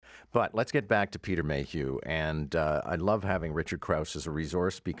But let's get back to Peter Mayhew. And I love having Richard Krause as a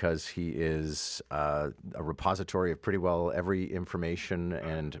resource because he is a repository of pretty well every information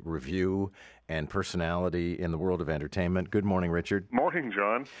and review and personality in the world of entertainment. Good morning, Richard. Morning,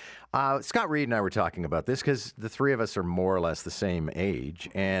 John. Scott Reed and I were talking about this because the three of us are more or less the same age.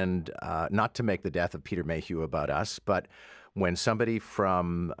 And not to make the death of Peter Mayhew about us, but when somebody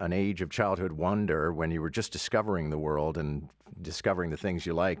from an age of childhood wonder, when you were just discovering the world and discovering the things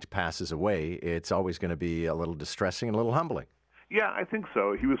you liked, passes away, it's always going to be a little distressing and a little humbling. Yeah, I think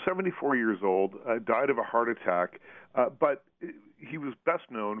so. He was 74 years old, died of a heart attack, but he was best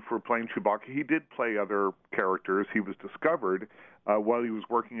known for playing Chewbacca. He did play other characters. He was discovered while he was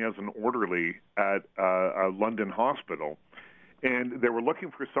working as an orderly at a London hospital. And they were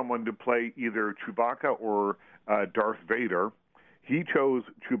looking for someone to play either Chewbacca or Darth Vader. He chose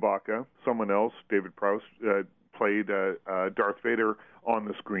Chewbacca. Someone else, David Prowse, played Darth Vader on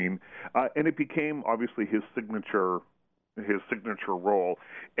the screen. And it became, obviously, his signature role.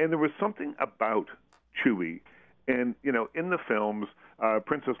 And there was something about Chewie. And, you know, in the films,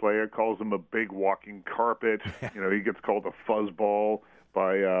 Princess Leia calls him a big walking carpet. You know, he gets called a fuzzball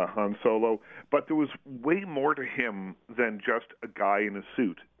by Han Solo. But there was way more to him than just a guy in a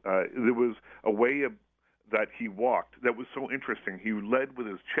suit. There was a way that he walked that was so interesting. He led with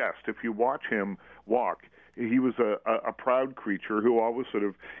his chest. If you watch him walk, he was a proud creature who always sort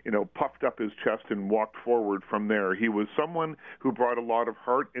of, you know, puffed up his chest and walked forward from there. He was someone who brought a lot of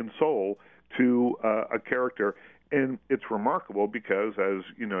heart and soul to a character. And it's remarkable because, as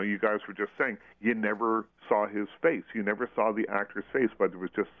you know, you guys were just saying, you never saw his face. You never saw the actor's face, but there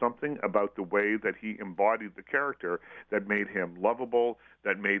was just something about the way that he embodied the character that made him lovable,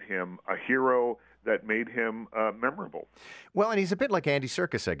 that made him a hero, that made him memorable. Well, and he's a bit like Andy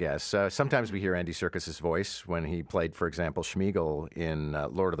Serkis, I guess. Sometimes we hear Andy Serkis's voice when he played, for example, Schmeagol in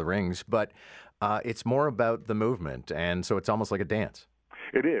Lord of the Rings, but it's more about the movement, and so it's almost like a dance.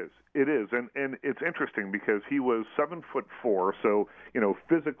 It is. It is, and it's interesting because he was 7'4", so, you know,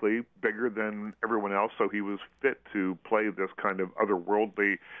 physically bigger than everyone else, so he was fit to play this kind of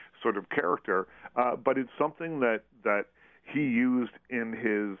otherworldly sort of character. But it's something that he used in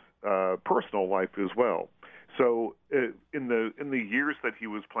his personal life as well. So in the years that he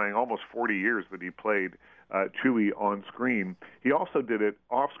was playing, almost 40 years that he played Chewie on screen, he also did it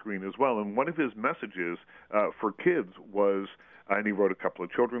off screen as well. And one of his messages for kids was, and he wrote a couple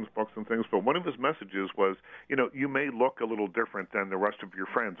of children's books and things, but one of his messages was, you know, you may look a little different than the rest of your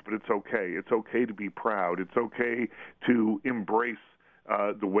friends, but it's okay. It's okay to be proud. It's okay to embrace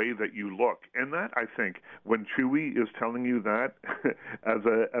the way that you look. And that, I think, when Chewie is telling you that, as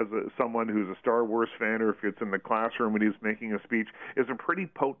someone who's a Star Wars fan, or if it's in the classroom and he's making a speech, is a pretty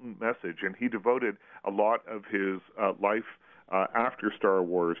potent message. And he devoted a lot of his life after Star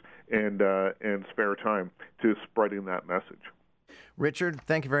Wars and spare time to spreading that message. Richard,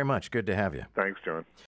 thank you very much. Good to have you. Thanks, John.